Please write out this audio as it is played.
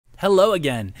Hello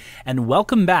again, and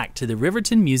welcome back to the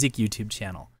Riverton Music YouTube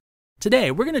channel. Today,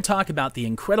 we're going to talk about the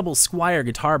incredible Squier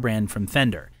guitar brand from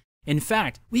Fender. In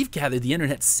fact, we've gathered the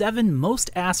internet's 7 most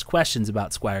asked questions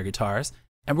about Squier guitars,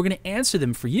 and we're going to answer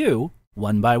them for you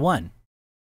one by one.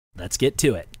 Let's get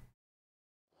to it.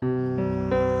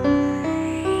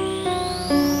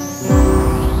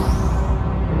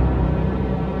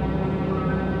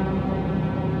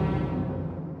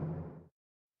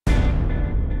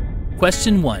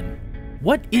 Question 1.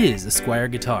 What is a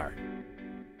Squier guitar?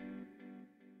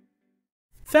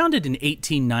 Founded in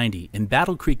 1890 in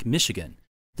Battle Creek, Michigan,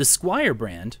 the Squier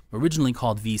brand, originally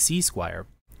called VC Squier,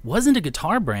 wasn't a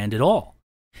guitar brand at all.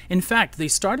 In fact, they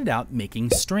started out making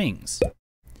strings.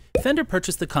 Fender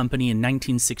purchased the company in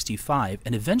 1965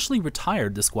 and eventually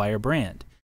retired the Squier brand,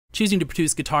 choosing to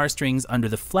produce guitar strings under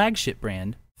the flagship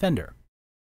brand, Fender.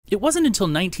 It wasn't until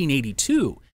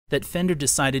 1982 that Fender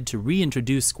decided to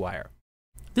reintroduce Squier,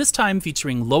 this time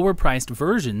featuring lower-priced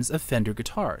versions of Fender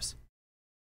guitars.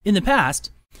 In the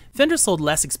past, Fender sold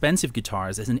less expensive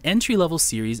guitars as an entry-level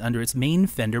series under its main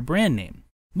Fender brand name,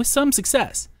 with some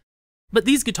success. But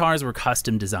these guitars were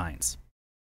custom designs.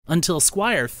 Until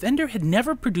Squier, Fender had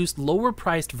never produced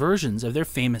lower-priced versions of their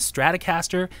famous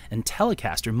Stratocaster and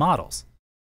Telecaster models.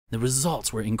 The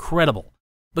results were incredible,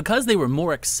 because they were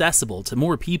more accessible to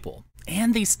more people,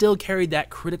 and they still carried that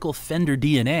critical Fender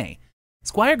DNA.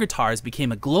 Squier guitars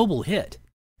became a global hit,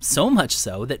 so much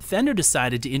so that Fender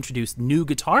decided to introduce new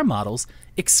guitar models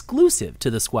exclusive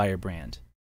to the Squier brand.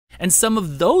 And some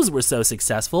of those were so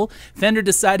successful, Fender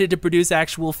decided to produce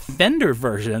actual Fender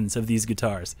versions of these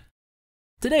guitars.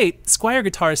 Today, Squier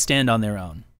guitars stand on their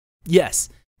own. Yes,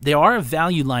 they are a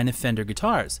value line of Fender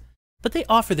guitars, but they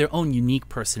offer their own unique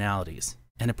personalities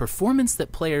and a performance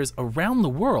that players around the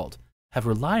world have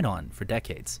relied on for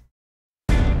decades.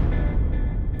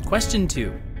 Question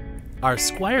 2. Are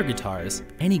Squier guitars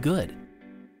any good?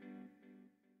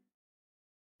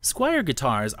 Squier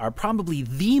guitars are probably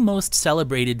the most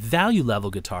celebrated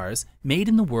value-level guitars made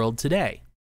in the world today.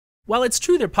 While it's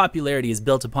true their popularity is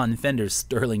built upon Fender's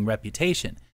sterling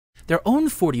reputation, their own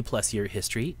 40-plus year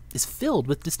history is filled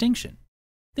with distinction.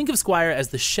 Think of Squier as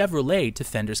the Chevrolet to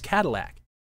Fender's Cadillac.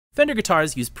 Fender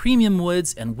guitars use premium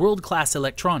woods and world-class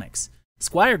electronics.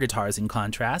 Squier guitars, in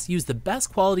contrast, use the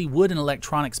best quality wood and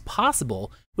electronics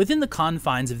possible within the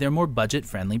confines of their more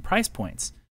budget-friendly price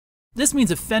points. This means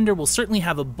a Fender will certainly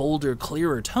have a bolder,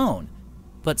 clearer tone,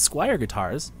 but Squier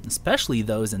guitars, especially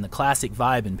those in the classic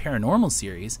Vibe and Paranormal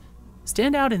series,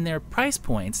 stand out in their price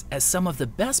points as some of the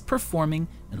best performing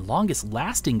and longest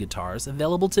lasting guitars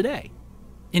available today.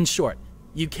 In short,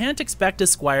 you can't expect a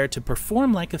Squier to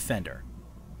perform like a Fender,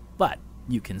 but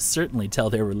you can certainly tell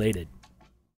they're related.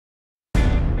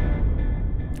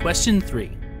 Question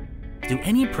 3. Do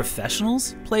any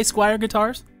professionals play Squier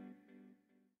guitars?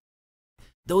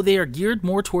 Though they are geared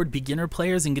more toward beginner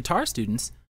players and guitar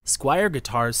students, Squier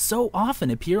guitars so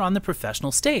often appear on the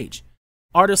professional stage.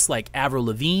 Artists like Avril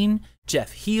Lavigne,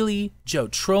 Jeff Healey, Joe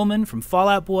Troman from Fall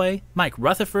Out Boy, Mike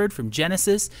Rutherford from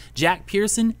Genesis, Jack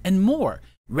Pearson, and more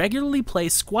regularly play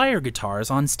Squier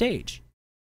guitars on stage.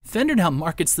 Fender now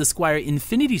markets the Squier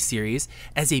Affinity Series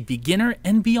as a beginner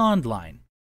and beyond line.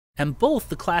 And both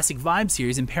the classic Vibe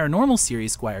series and Paranormal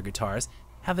series Squier guitars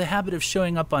have the habit of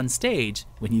showing up on stage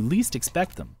when you least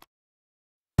expect them.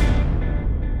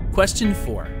 Question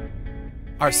 4.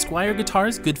 Are Squier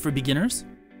guitars good for beginners?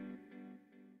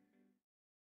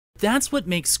 That's what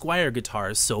makes Squier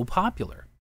guitars so popular.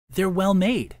 They're well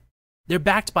made. They're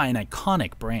backed by an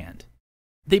iconic brand.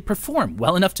 They perform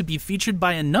well enough to be featured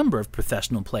by a number of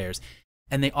professional players,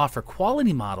 and they offer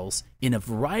quality models in a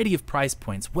variety of price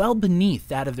points well beneath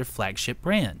that of their flagship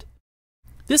brand.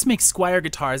 This makes Squier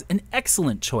guitars an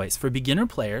excellent choice for beginner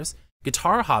players,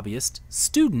 guitar hobbyists,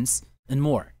 students, and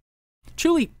more.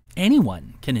 Truly,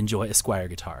 anyone can enjoy a Squier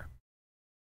guitar.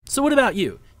 So what about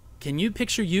you? Can you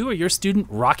picture you or your student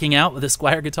rocking out with a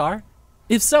Squier guitar?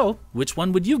 If so, which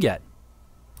one would you get?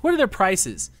 What are their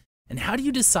prices? And how do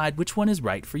you decide which one is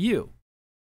right for you?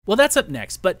 Well, that's up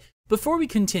next, but before we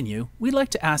continue, we'd like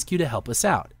to ask you to help us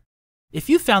out. If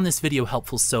you found this video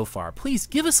helpful so far, please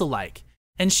give us a like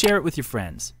and share it with your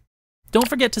friends. Don't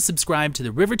forget to subscribe to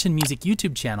the Riverton Music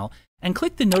YouTube channel and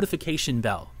click the notification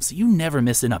bell so you never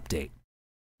miss an update.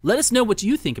 Let us know what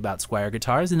you think about Squier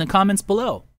guitars in the comments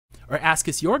below, or ask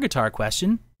us your guitar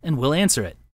question and we'll answer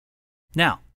it.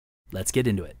 Now, let's get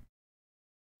into it.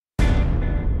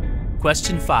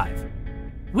 Question 5.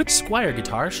 Which Squier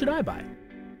guitar should I buy?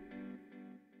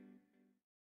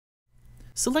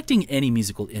 Selecting any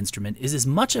musical instrument is as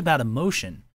much about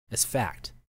emotion as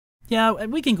fact. Yeah,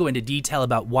 we can go into detail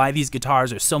about why these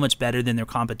guitars are so much better than their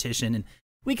competition and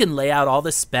We can lay out all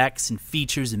the specs and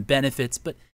features and benefits,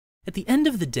 but at the end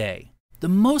of the day, the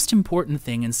most important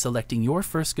thing in selecting your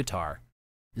first guitar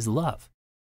is love.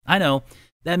 I know,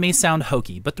 that may sound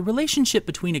hokey, but the relationship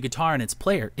between a guitar and its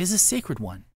player is a sacred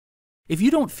one. If you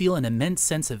don't feel an immense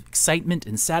sense of excitement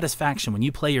and satisfaction when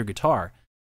you play your guitar,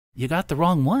 you got the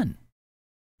wrong one.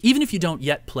 Even if you don't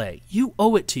yet play, you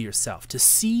owe it to yourself to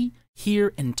see,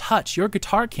 hear, and touch your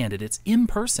guitar candidates in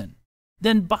person.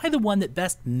 Then buy the one that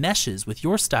best meshes with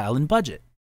your style and budget.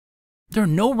 There are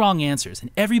no wrong answers,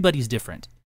 and everybody's different.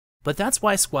 But that's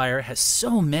why Squier has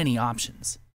so many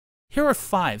options. Here are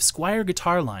 5 Squier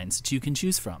guitar lines that you can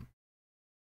choose from.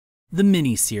 The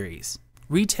Mini Series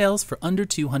retails for under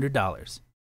 $200.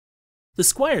 The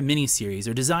Squier Mini Series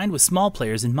are designed with small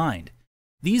players in mind.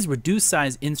 These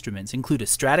reduced-size instruments include a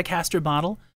Stratocaster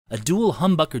model, a dual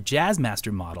humbucker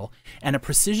Jazzmaster model, and a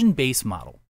precision bass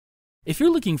model. If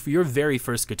you're looking for your very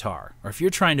first guitar, or if you're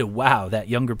trying to wow that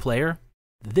younger player,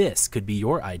 this could be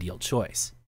your ideal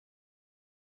choice.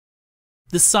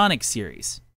 The Sonic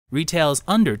Series retails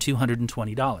under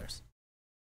 $220.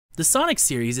 The Sonic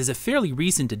Series is a fairly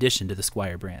recent addition to the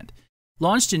Squier brand.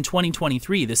 Launched in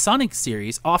 2023, the Sonic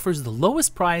Series offers the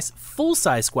lowest price,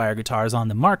 full-size Squier guitars on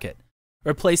the market,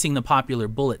 replacing the popular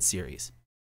Bullet series.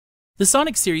 The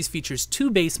Sonic Series features 2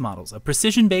 bass models, a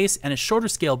precision bass and a shorter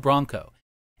scale Bronco,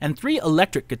 and 3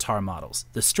 electric guitar models,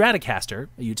 the Stratocaster,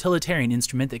 a utilitarian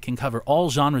instrument that can cover all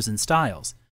genres and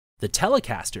styles, the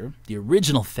Telecaster, the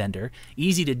original Fender,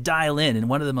 easy to dial in and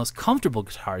one of the most comfortable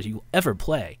guitars you'll ever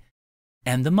play,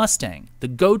 and the Mustang, the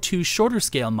go-to shorter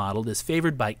scale model that's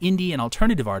favored by indie and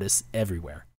alternative artists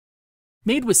everywhere.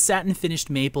 Made with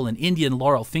satin-finished maple and Indian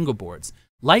laurel fingerboards,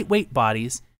 lightweight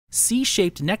bodies,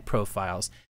 C-shaped neck profiles,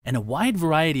 and a wide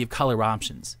variety of color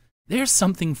options, there's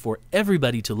something for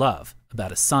everybody to love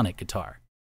about a Sonic guitar.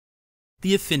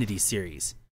 The Affinity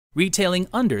Series, retailing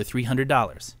under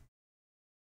 $300.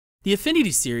 The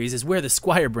Affinity Series is where the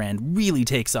Squier brand really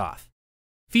takes off.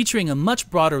 Featuring a much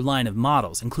broader line of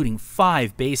models, including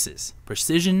 5 basses,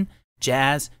 Precision,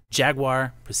 Jazz,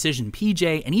 Jaguar, Precision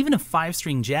PJ, and even a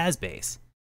 5-string jazz bass.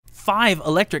 5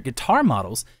 electric guitar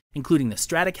models, including the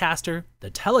Stratocaster,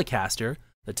 the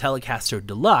Telecaster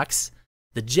Deluxe,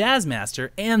 the Jazzmaster,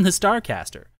 and the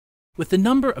Starcaster. With the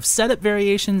number of setup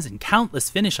variations and countless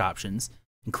finish options,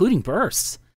 including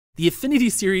bursts, the Affinity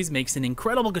Series makes an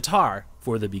incredible guitar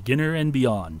for the beginner and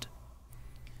beyond.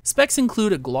 Specs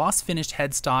include a gloss-finished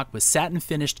headstock with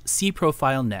satin-finished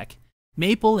C-profile neck,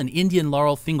 maple and Indian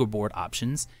laurel fingerboard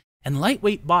options, and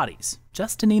lightweight bodies,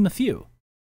 just to name a few.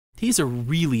 These are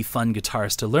really fun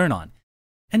guitars to learn on.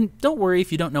 And don't worry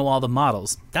if you don't know all the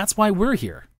models, that's why we're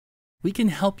here. We can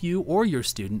help you or your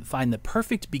student find the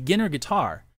perfect beginner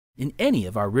guitar in any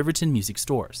of our Riverton music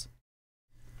stores.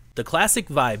 The Classic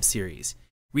Vibe Series,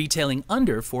 retailing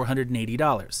under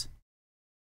 $480.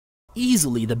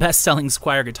 Easily the best-selling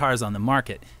Squier guitars on the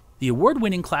market, the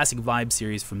award-winning Classic Vibe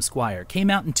Series from Squier came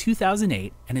out in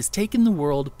 2008 and has taken the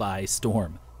world by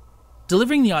storm.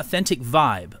 Delivering the authentic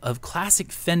vibe of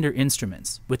classic Fender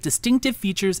instruments with distinctive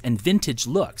features and vintage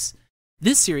looks,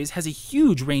 this series has a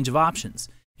huge range of options,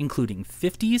 including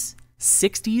 50s,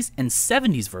 60s, and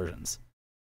 70s versions.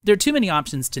 There are too many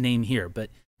options to name here, but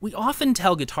we often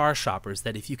tell guitar shoppers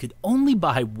that if you could only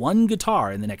buy one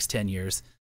guitar in the next 10 years,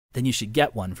 then you should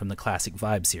get one from the Classic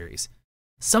Vibe Series.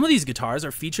 Some of these guitars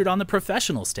are featured on the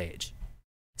professional stage.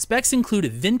 Specs include a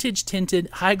vintage tinted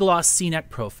high-gloss C-neck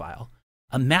profile,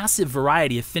 a massive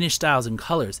variety of finish styles and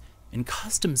colors, and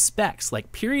custom specs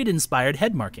like period-inspired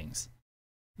head markings.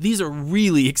 These are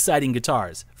really exciting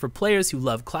guitars for players who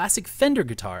love classic Fender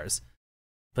guitars,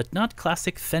 but not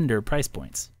classic Fender price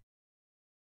points.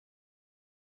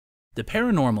 The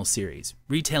Paranormal Series,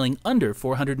 retailing under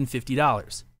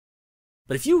 $450.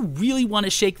 But if you really want to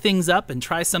shake things up and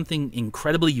try something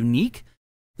incredibly unique,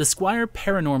 the Squier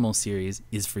Paranormal Series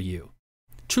is for you.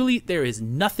 Truly, there is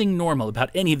nothing normal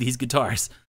about any of these guitars.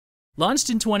 Launched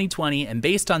in 2020 and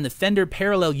based on the Fender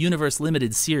Parallel Universe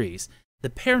Limited series, the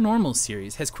Paranormal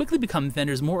Series has quickly become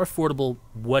Fender's more affordable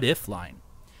what-if line.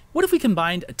 What if we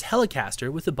combined a Telecaster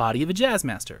with the body of a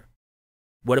Jazzmaster?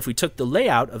 What if we took the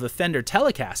layout of a Fender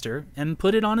Telecaster and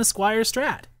put it on a Squier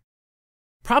Strat?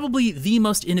 Probably the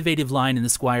most innovative line in the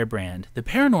Squier brand, the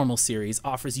Paranormal Series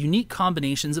offers unique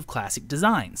combinations of classic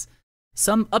designs,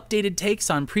 some updated takes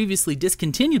on previously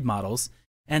discontinued models,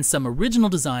 and some original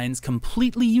designs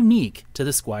completely unique to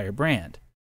the Squier brand.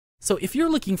 So if you're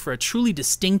looking for a truly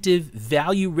distinctive,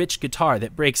 value-rich guitar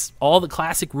that breaks all the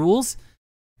classic rules,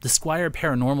 the Squier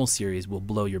Paranormal Series will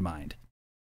blow your mind.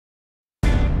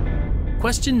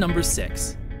 Question number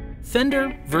 6.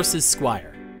 Fender versus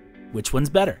Squier. Which one's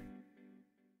better?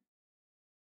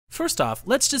 First off,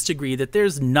 let's just agree that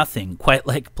there's nothing quite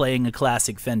like playing a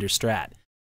classic Fender Strat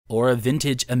or a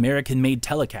vintage American-made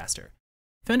Telecaster.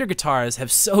 Fender guitars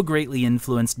have so greatly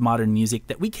influenced modern music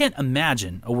that we can't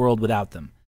imagine a world without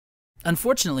them.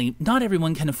 Unfortunately, not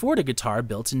everyone can afford a guitar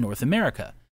built in North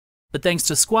America. But thanks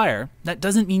to Squier, that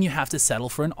doesn't mean you have to settle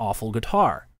for an awful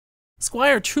guitar.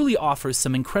 Squier truly offers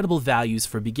some incredible values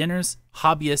for beginners,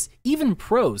 hobbyists, even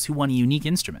pros who want a unique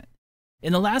instrument.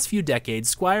 In the last few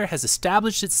decades, Squier has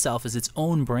established itself as its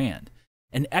own brand,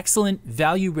 an excellent,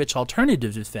 value-rich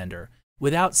alternative to Fender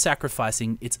without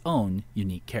sacrificing its own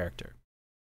unique character.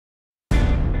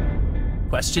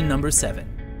 Question number 7.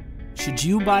 Should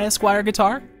you buy a Squier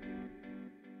guitar?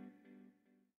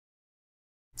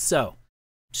 So,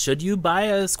 should you buy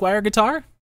a Squier guitar?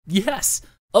 Yes,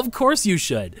 of course you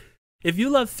should. If you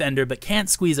love Fender but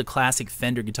can't squeeze a classic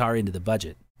Fender guitar into the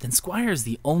budget, then Squier is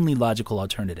the only logical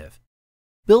alternative.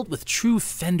 Built with true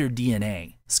Fender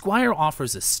DNA, Squier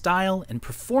offers a style and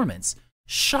performance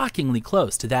shockingly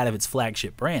close to that of its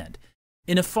flagship brand,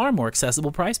 in a far more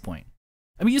accessible price point.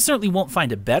 I mean, you certainly won't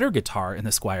find a better guitar in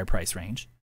the Squier price range.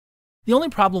 The only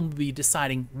problem will be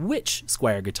deciding which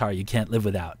Squier guitar you can't live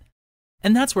without.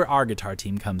 And that's where our guitar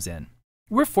team comes in.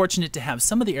 We're fortunate to have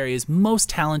some of the area's most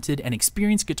talented and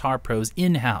experienced guitar pros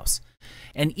in-house,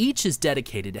 and each is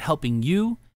dedicated to helping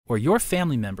you or your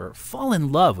family member fall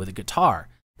in love with a guitar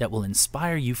that will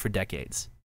inspire you for decades,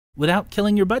 without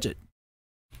killing your budget.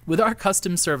 With our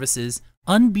custom services,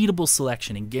 unbeatable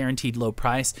selection, and guaranteed low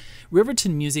price,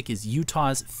 Riverton Music is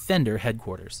Utah's Fender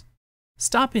headquarters.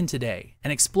 Stop in today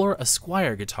and explore a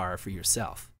Squier guitar for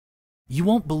yourself. You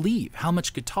won't believe how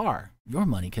much guitar your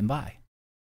money can buy.